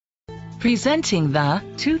Presenting the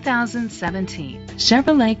 2017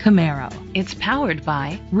 Chevrolet Camaro. It's powered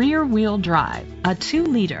by rear-wheel drive, a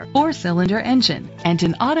 2-liter 4-cylinder engine, and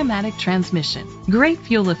an automatic transmission. Great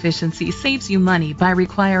fuel efficiency saves you money by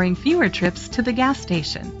requiring fewer trips to the gas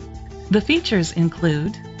station. The features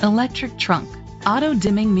include electric trunk,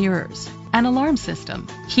 auto-dimming mirrors, an alarm system,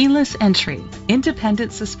 keyless entry,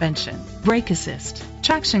 independent suspension, brake assist,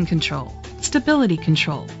 traction control, stability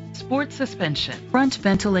control, sport suspension, front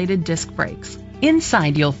ventilated disc brakes.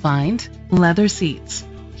 Inside you'll find leather seats,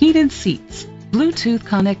 heated seats, Bluetooth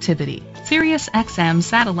connectivity, Sirius XM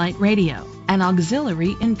satellite radio, an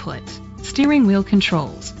auxiliary input, steering wheel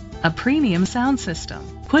controls, a premium sound system,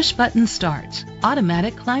 push button start,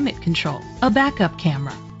 automatic climate control, a backup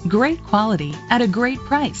camera. Great quality at a great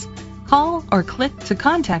price. Call or click to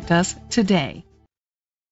contact us today.